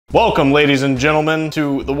Welcome, ladies and gentlemen,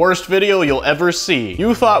 to the worst video you'll ever see.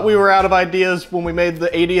 You thought we were out of ideas when we made the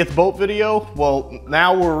 80th boat video? Well,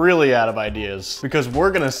 now we're really out of ideas because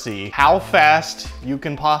we're gonna see how fast you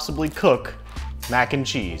can possibly cook mac and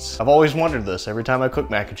cheese. I've always wondered this every time I cook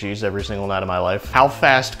mac and cheese every single night of my life. How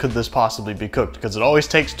fast could this possibly be cooked? Because it always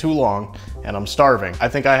takes too long and I'm starving. I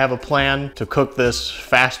think I have a plan to cook this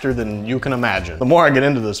faster than you can imagine. The more I get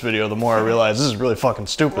into this video, the more I realize this is really fucking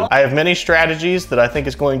stupid. I have many strategies that I think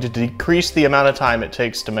is going to decrease the amount of time it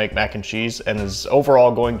takes to make mac and cheese and is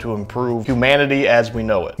overall going to improve humanity as we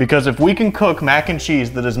know it. Because if we can cook mac and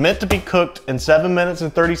cheese that is meant to be cooked in 7 minutes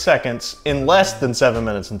and 30 seconds in less than 7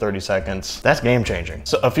 minutes and 30 seconds, that's game changing.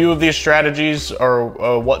 So a few of these strategies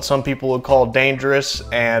are what some people would call dangerous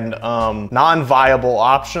and non-viable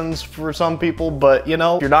options for some people, but you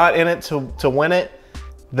know, if you're not in it to win it,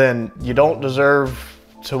 then you don't deserve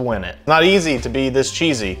to win it. Not easy to be this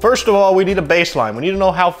cheesy. First of all, we need a baseline. We need to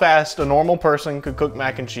know how fast a normal person could cook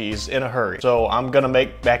mac and cheese in a hurry. So I'm gonna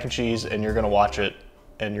make mac and cheese and you're gonna watch it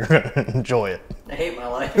and you're gonna enjoy it. I hate my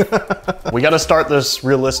life. We gotta start this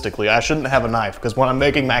realistically. I shouldn't have a knife because when I'm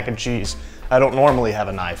making mac and cheese, I don't normally have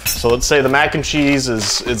a knife. So let's say the mac and cheese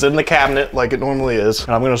is in the cabinet like it normally is.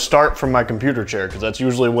 And I'm gonna start from my computer chair because that's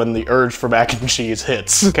usually when the urge for mac and cheese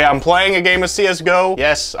hits. Okay, I'm playing a game of CSGO.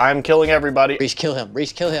 Yes, I'm killing everybody. Reese, kill him.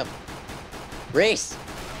 Reese, kill him. Reese!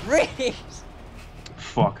 Reese!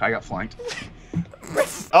 Fuck, I got flanked.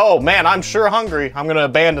 Oh man, I'm sure hungry. I'm gonna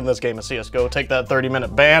abandon this game of CSGO. Take that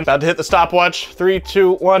 30-minute ban. About to hit the stopwatch. 3,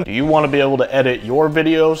 2, 1. Do you want to be able to edit your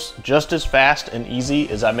videos just as fast and easy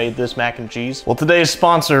as I made this mac and cheese? Well, today's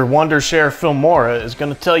sponsor, Wondershare Filmora, is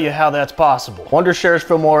gonna tell you how that's possible. Wondershare's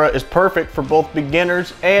Filmora is perfect for both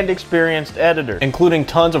beginners and experienced editors, including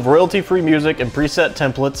tons of royalty-free music and preset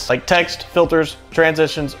templates like text, filters,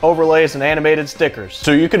 transitions, overlays, and animated stickers.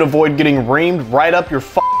 So you can avoid getting reamed right up your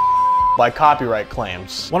by copyright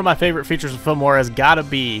claims. One of my favorite features of Filmora has gotta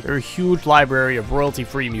be their huge library of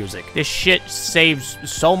royalty-free music. This shit saves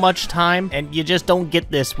so much time, and you just don't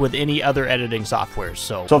get this with any other editing software,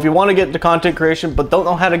 so if you want to get into content creation but don't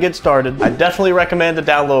know how to get started, I definitely recommend to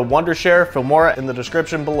download Wondershare Filmora in the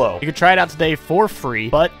description below. you can try it out today for free,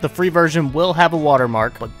 but the free version will have a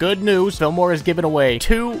watermark. But good news, Filmora is giving away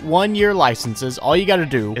 2 one-year licenses. All you gotta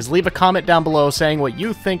do is leave a comment down below saying what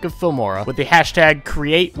you think of Filmora with the hashtag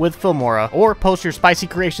 #CreateWithFilmora, or post your spicy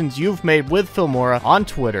creations you've made with Filmora on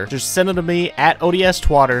Twitter. Just send them to me at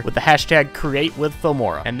ODSTwatter with the hashtag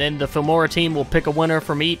 #CreateWithFilmora. And then the Filmora team will pick a winner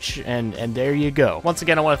from each, and there you go. Once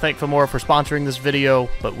again, I want to thank Filmora for sponsoring this video,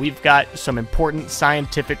 but we've got some important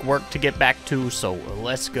scientific work to get back to, so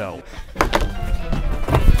let's go.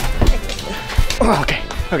 Okay,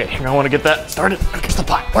 I want to get that started. Where's the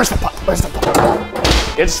pot? Where's the pot? Where's the pot?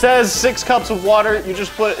 It says 6 cups of water. You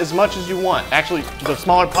just put as much as you want. Actually, the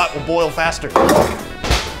smaller pot will boil faster.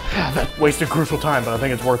 That wasted crucial time, but I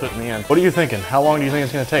think it's worth it in the end. What are you thinking? How long do you think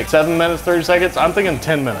it's gonna take? 7 minutes, 30 seconds? I'm thinking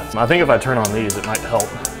 10 minutes. I think if I turn on these, it might help.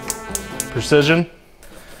 Precision.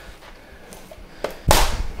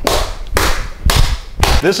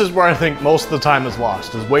 This is where I think most of the time is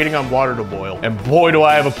lost, is waiting on water to boil. And boy, do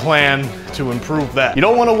I have a plan to improve that. You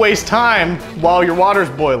don't want to waste time while your water's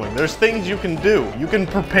boiling. There's things you can do. You can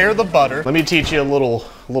prepare the butter. Let me teach you a little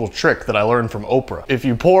trick that I learned from Oprah. If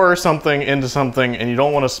you pour something into something and you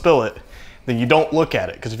don't want to spill it, then you don't look at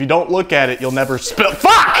it. Because if you don't look at it, you'll never spill.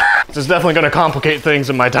 Fuck! This is definitely going to complicate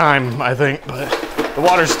things in my time, I think. But the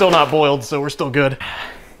water's still not boiled, so we're still good.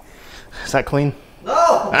 Is that clean?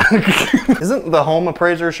 No! Isn't the home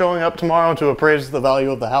appraiser showing up tomorrow to appraise the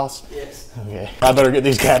value of the house? Yes. Okay. I better get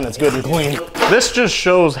these cabinets good and clean. This just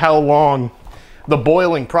shows how long the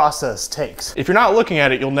boiling process takes. If you're not looking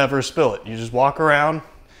at it, you'll never spill it. You just walk around,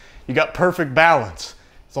 you got perfect balance.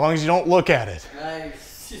 As long as you don't look at it.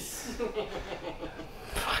 Nice.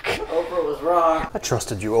 Fuck. Oprah was wrong. I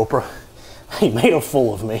trusted you, Oprah. You made a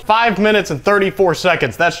fool of me. 5 minutes and 34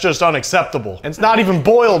 seconds. That's just unacceptable. And it's not even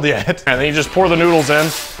boiled yet. And then you just pour the noodles in.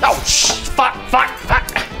 Oh, fuck.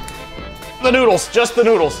 The noodles, just the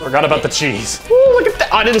noodles. Forgot about the cheese. Ooh, look at that.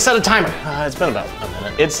 Oh, I didn't set a timer. It's been about a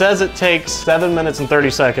minute. It says it takes 7 minutes and 30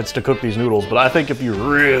 seconds to cook these noodles, but I think if you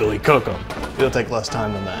really cook them, it'll take less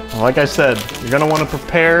time than that. Like I said, you're gonna wanna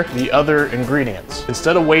prepare the other ingredients.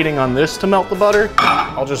 Instead of waiting on this to melt the butter,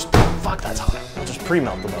 I'll just, fuck, that's hot. I'll just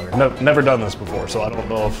pre-melt the butter. No, never done this before, so I don't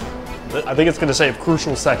know if, I think it's gonna save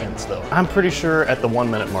crucial seconds though. I'm pretty sure at the 1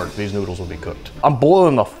 minute mark, these noodles will be cooked. I'm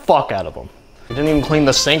boiling the fuck out of them. You didn't even clean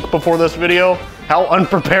the sink before this video? How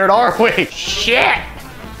unprepared are we? Shit!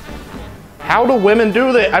 How do women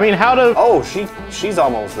do that? I mean, how do... Oh, she's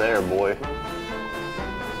almost there, boy.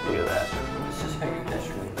 Look at that. This is how you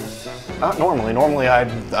measure. Not normally. Normally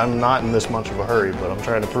I'm not in this much of a hurry, but I'm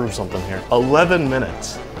trying to prove something here. 11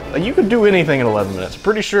 minutes. You could do anything in 11 minutes.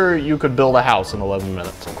 Pretty sure you could build a house in 11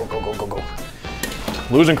 minutes. Go, go, go, go, go.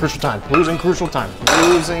 Losing crucial time, losing crucial time,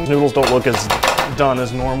 losing. Noodles don't look as done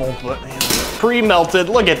as normal, but man. Pre-melted,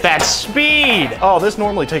 look at that speed. Oh, this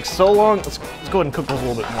normally takes so long. Let's go ahead and cook those a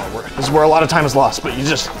little bit more. This is where a lot of time is lost, but you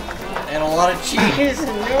just. And a lot of cheese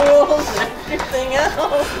and noodles and everything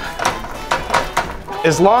else.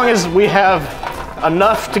 As long as we have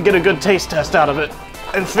enough to get a good taste test out of it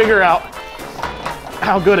and figure out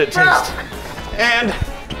how good it tastes. And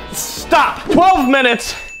stop. 12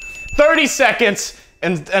 minutes, 30 seconds,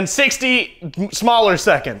 and 60 smaller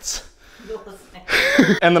seconds.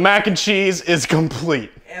 And the mac and cheese is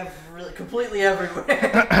complete. Completely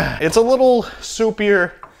everywhere. It's a little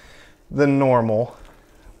soupier than normal,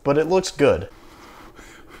 but it looks good.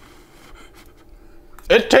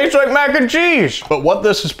 It tastes like mac and cheese! But what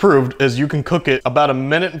this has proved is you can cook it about 1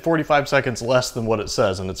 minute and 45 seconds less than what it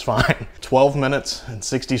says, and it's fine. 12 minutes and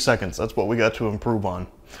 60 seconds, that's what we got to improve on.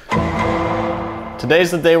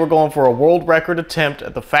 Today's the day we're going for a world record attempt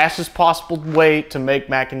at the fastest possible way to make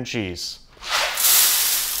mac and cheese.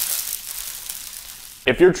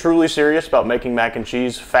 If you're truly serious about making mac and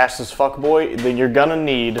cheese fast as fuck boy, then you're gonna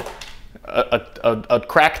need a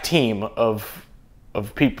crack team of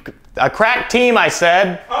people. A crack team, I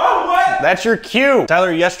said. Oh, what? That's your cue.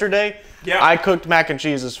 Tyler, yesterday, yeah. I cooked mac and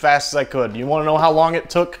cheese as fast as I could. You wanna know how long it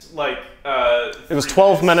took? Like, it was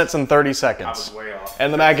 12 minutes and 30 seconds. I was way off.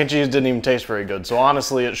 And the mac and cheese didn't even taste very good. So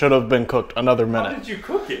honestly, it should have been cooked another minute. How did you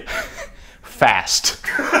cook it? Fast.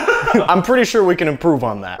 I'm pretty sure we can improve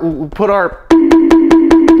on that. We put our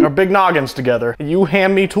big noggins together. You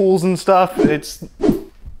hand me tools and stuff, it's...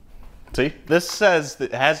 See, this says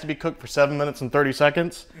that it has to be cooked for 7 minutes and 30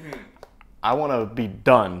 seconds. I want to be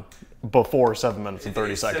done before 7 minutes and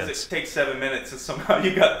 30 seconds. Says it takes 7 minutes and somehow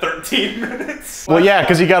you got 13 minutes. Well, yeah,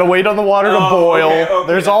 because you got to wait on the water to boil. Okay.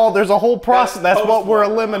 There's a whole process. That's what we're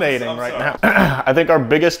eliminating I'm right sorry. now. I think our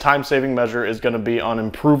biggest time-saving measure is going to be on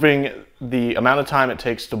improving the amount of time it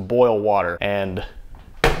takes to boil water, and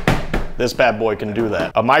this bad boy can do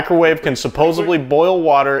that. A microwave can supposedly boil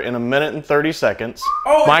water in 1 minute and 30 seconds.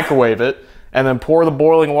 Oh, microwave it, and then pour the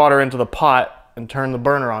boiling water into the pot and turn the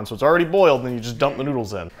burner on so it's already boiled, and then you just dump the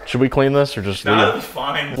noodles in. Should we clean this or just leave That'll it? be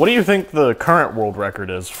fine. What do you think the current world record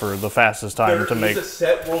is for the fastest time to make a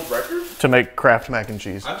set world record? to make Kraft mac and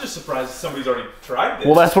cheese? I'm just surprised somebody's already tried this.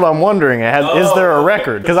 Well, that's what I'm wondering. Is there a okay.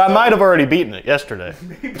 record? Because I might have already beaten it yesterday.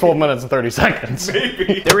 12 minutes and 30 seconds.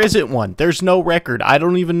 Maybe. There isn't one. There's no record. I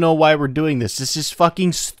don't even know why we're doing this. This is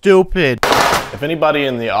fucking stupid. If anybody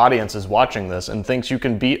in the audience is watching this and thinks you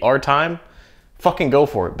can beat our time, fucking go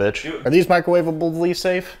for it, bitch. Dude. Are these microwavably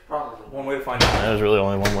safe? Probably. One way to find out. There's really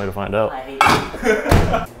only one way to find out. I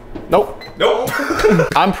hate you. Nope. Nope.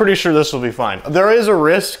 I'm pretty sure this will be fine. There is a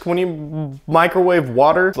risk when you microwave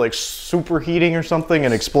water, like superheating or something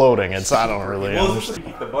and exploding. I don't really Well, understand. it's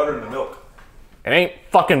just the butter and the milk. It ain't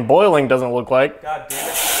fucking boiling, doesn't look like. God damn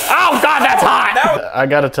it. Oh God, that's hot! Now- I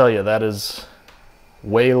gotta tell you, that is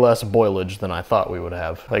way less boilage than I thought we would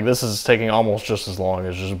have. Like, this is taking almost just as long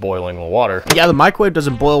as just boiling the water. Yeah, the microwave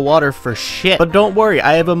doesn't boil water for shit. But don't worry,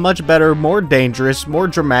 I have a much better, more dangerous, more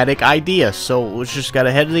dramatic idea. So let's just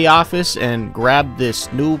gotta head to the office and grab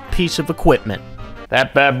this new piece of equipment.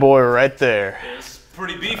 That bad boy right there. It's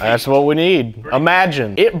pretty beefy. That's what we need.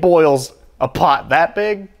 Imagine, it boils a pot that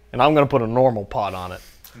big, and I'm gonna put a normal pot on it.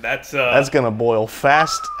 That's gonna boil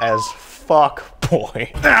fast as fuck,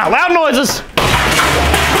 boy. Ah, loud noises!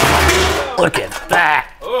 Look at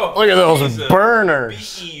that! Oh, Look at those Jesus.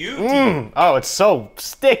 burners. BEU. Oh, it's so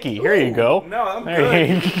sticky. Here you go. No, I'm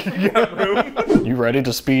There good. you Got room. You ready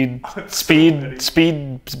to be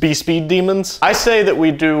speed demons? I say that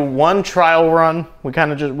we do one trial run. We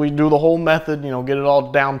kind of we do the whole method, you know, get it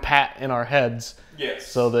all down pat in our heads, Yes.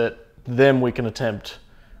 so that then we can attempt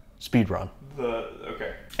speed run.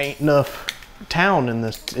 Okay. Ain't enough town in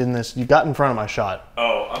this. You got in front of my shot.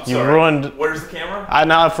 Oh, I'm You sorry. ruined- Where's the camera?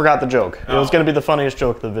 I forgot the joke. It was Oh. gonna be the funniest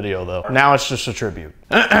joke of the video though. Now it's just a tribute.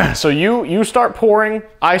 So you start pouring,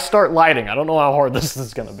 I start lighting. I don't know how hard this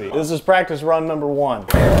is gonna be. This is practice run number 1.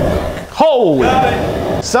 Holy!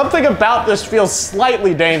 Something about this feels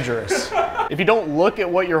slightly dangerous. If you don't look at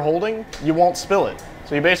what you're holding, you won't spill it.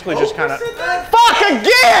 So you basically just kind of... Fuck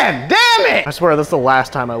again! Damn it! I swear that's the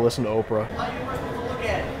last time I listened to Oprah.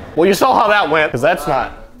 Well, you saw how that went, because that's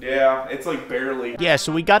not Yeah, it's like barely. Yeah,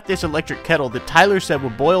 so we got this electric kettle that Tyler said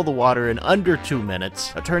would boil the water in under 2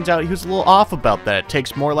 minutes. It turns out he was a little off about that. It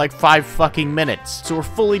takes more like 5 fucking minutes. So we're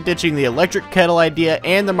fully ditching the electric kettle idea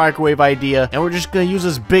and the microwave idea, and we're just gonna use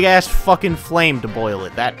this big ass fucking flame to boil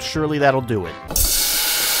it. Surely that'll do it.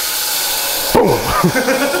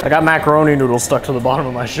 I got macaroni noodles stuck to the bottom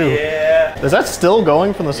of my shoe. Yeah. Is that still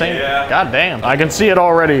going from the same? Yeah. God damn. I can see it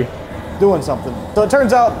already doing something. So it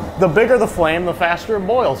turns out the bigger the flame, the faster it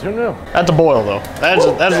boils. Who knew? That's a boil though. That's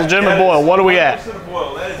a legitimate boil. What are we at?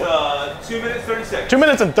 Boil. That is 2 minutes, 30 seconds. 2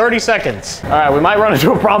 minutes and 30 seconds. All right, we might run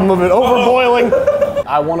into a problem of it overboiling.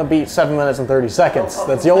 I want to beat 7 minutes and 30 seconds.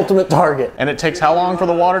 That's the ultimate target. And it takes how long for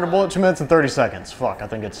the water to boil? 2 minutes and 30 seconds. Fuck, I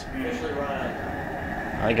think it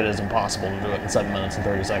is impossible to do it in 7 minutes and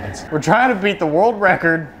 30 seconds. We're trying to beat the world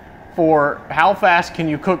record for how fast can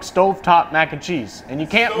you cook stovetop mac and cheese. And you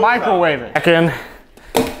can't microwave it. Back in,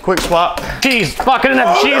 quick swap. Cheese, fuck, I didn't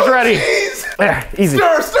have cheese ready. Cheese. There, easy.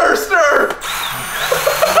 Stir, stir, stir.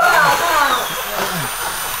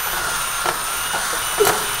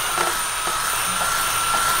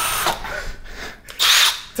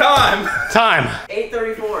 Time.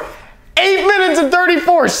 8:34. 8 minutes and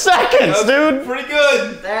 34 seconds, dude. Pretty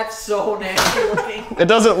good. That's so nasty looking. It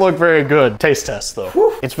doesn't look very good. Taste test though.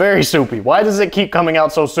 Whew. It's very soupy. Why does it keep coming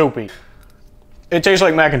out so soupy? It tastes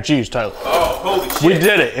like mac and cheese, Tyler. Oh, holy shit. We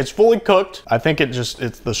did it. It's fully cooked. I think it's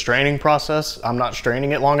the straining process. I'm not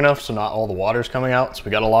straining it long enough, so not all the water's coming out. So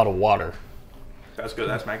we got a lot of water. That's good.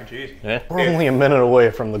 That's mac and cheese. Yeah. We're only a minute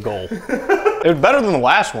away from the goal. It was better than the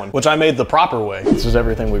last one, which I made the proper way. This is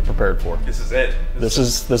everything we prepared for. This is it. This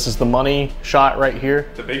is the money shot right here.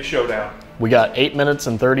 The big showdown. We got 8 minutes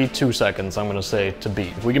and 32 seconds, I'm gonna say, to beat.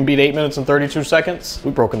 If we can beat 8 minutes and 32 seconds,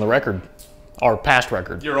 we've broken the record. Our past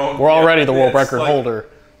record. Your own. We're already the world it's record like- holder,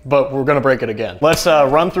 but we're gonna break it again. Let's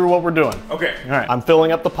run through what we're doing. Okay. All right, I'm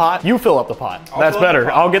filling up the pot. You fill up the pot. That's fill up the better.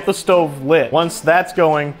 pot. I'll get the stove lit. Once that's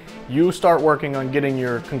going, you start working on getting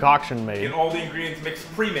your concoction made. Get all the ingredients mixed,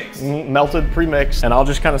 pre-mixed. Melted, pre-mixed, and I'll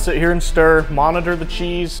just kind of sit here and stir, monitor the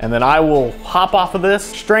cheese, and then I will hop off of this,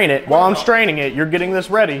 strain it. While I'm straining it, you're getting this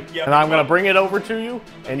ready, Yep. and I'm gonna bring it over to you,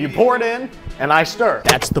 and you pour it in, and I stir.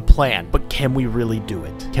 That's the plan, but can we really do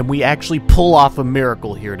it? Can we actually pull off a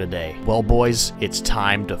miracle here today? Well, boys, it's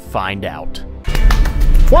time to find out.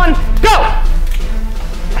 1, go!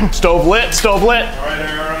 Stove lit, stove lit. All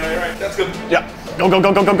right. That's good. Yeah, go, go,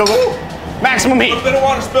 go, go, go, go, go. Maximum A heat. bit of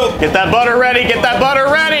water spilled. Get that butter ready, get that butter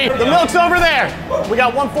ready. The milk's over there. We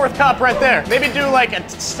got 1/4 cup right there. Maybe do like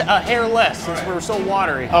a hair less since we're so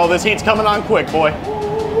watery. Oh, this heat's coming on quick, boy.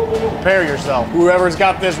 Prepare yourself. Whoever's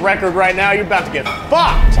got this record right now, you're about to get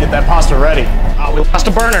fucked. Get that pasta ready. Oh, we lost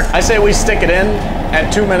a burner. I say we stick it in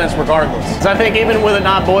at 2 minutes regardless. Because I think even with it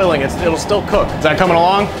not boiling, it'll still cook. Is that coming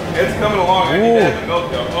along? It's coming along. I need to add the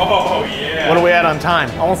milk though. Oh, yeah. What are we at on time?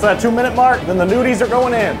 Almost that 2 minute mark, then the nudies are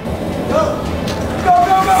going in. Go.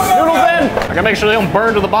 Noodles in! I gotta make sure they don't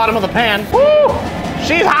burn to the bottom of the pan. Woo!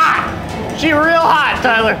 She's hot! She real hot,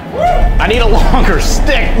 Tyler. I need a longer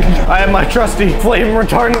stick. I have my trusty flame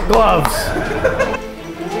retardant gloves.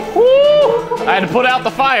 Woo! I had to put out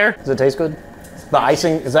the fire. Does it taste good? The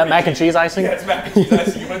icing, is that mac and cheese icing? Yeah, it's mac and cheese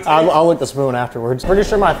icing. You want to I'll lick the spoon afterwards. Pretty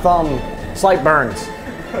sure my thumb slight burns,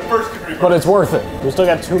 First degree. but it's worth it. We still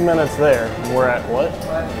got 2 minutes there. We're at what?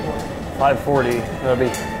 5:40. It'll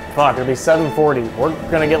be 7:40. We're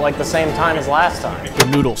gonna get like the same time as last time. The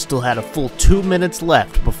noodles still had a full 2 minutes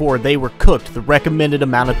left before they were cooked the recommended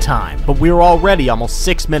amount of time, but we were already almost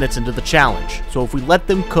 6 minutes into the challenge, so if we let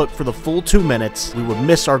them cook for the full 2 minutes, we would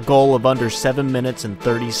miss our goal of under 7 minutes and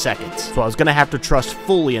 30 seconds. So I was gonna have to trust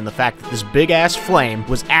fully in the fact that this big ass flame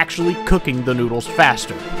was actually cooking the noodles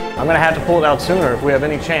faster. I'm gonna have to pull it out sooner if we have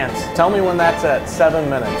any chance. Tell me when that's at 7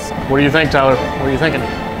 minutes. What do you think, Tyler? What are you thinking? I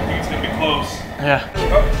think it's gonna be close. Yeah. Oh,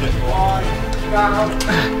 shit.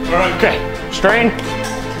 All right. Okay, strain.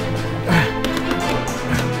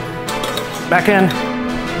 Back in.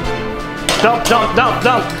 Dump, dump, dump,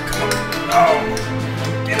 dump. Oh,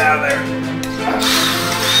 get out of there.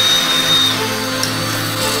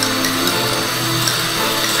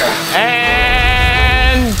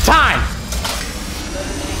 And time.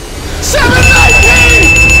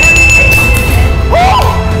 7:19! Woo!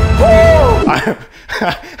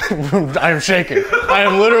 I am shaking. I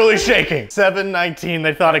am literally shaking. 7:19.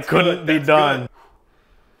 They thought it couldn't be done.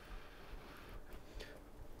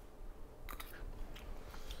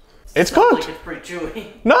 It's cooked. It's pretty chewy.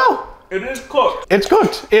 No, It is cooked. it's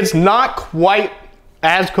cooked. It's not quite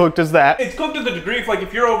as cooked as that. It's cooked to the degree if, like,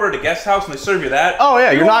 if you're over at a guest house and they serve you that. Oh yeah,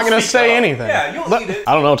 you're not won't gonna speak say up. anything. Yeah, you'll But- eat it.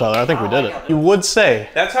 I don't know, Tyler. I think we did it. You would say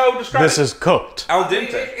That's how I would describe this it. is cooked. Al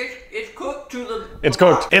dente. It's cooked. to the. It's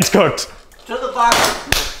cooked. It's cooked. To the box.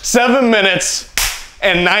 7 minutes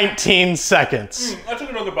and 19 seconds. I took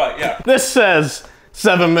another bite, yeah. This says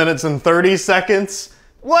 7 minutes and 30 seconds.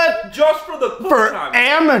 What? Just for the For time.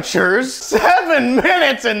 amateurs, 7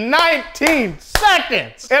 minutes and 19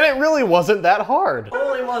 seconds. And it really wasn't that hard.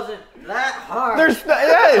 Totally wasn't that hard.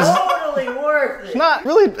 Totally worth it. It's not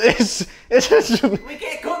really, it's just, We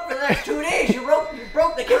can't cook for the next 2 days. You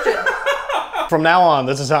broke the kitchen. from now on,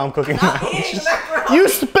 this is how I'm cooking Not now. eating the macaroni. You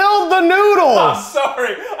spilled the noodles! I'm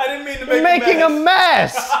sorry. I didn't mean to make You're making a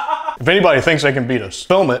mess. If anybody thinks they can beat us,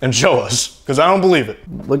 film it and show us, because I don't believe it.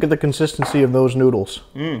 Look at the consistency of those noodles.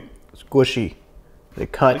 Squishy. They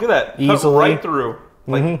cut Look at that. easily. Cut right through.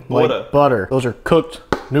 Like butter. Like butter. Those are cooked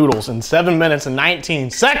noodles in 7 minutes and 19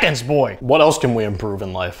 seconds, boy. What else can we improve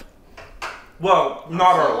in life? Well,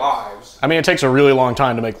 not our lives. I mean, it takes a really long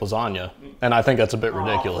time to make lasagna, and I think that's a bit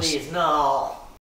ridiculous. Oh, please, no.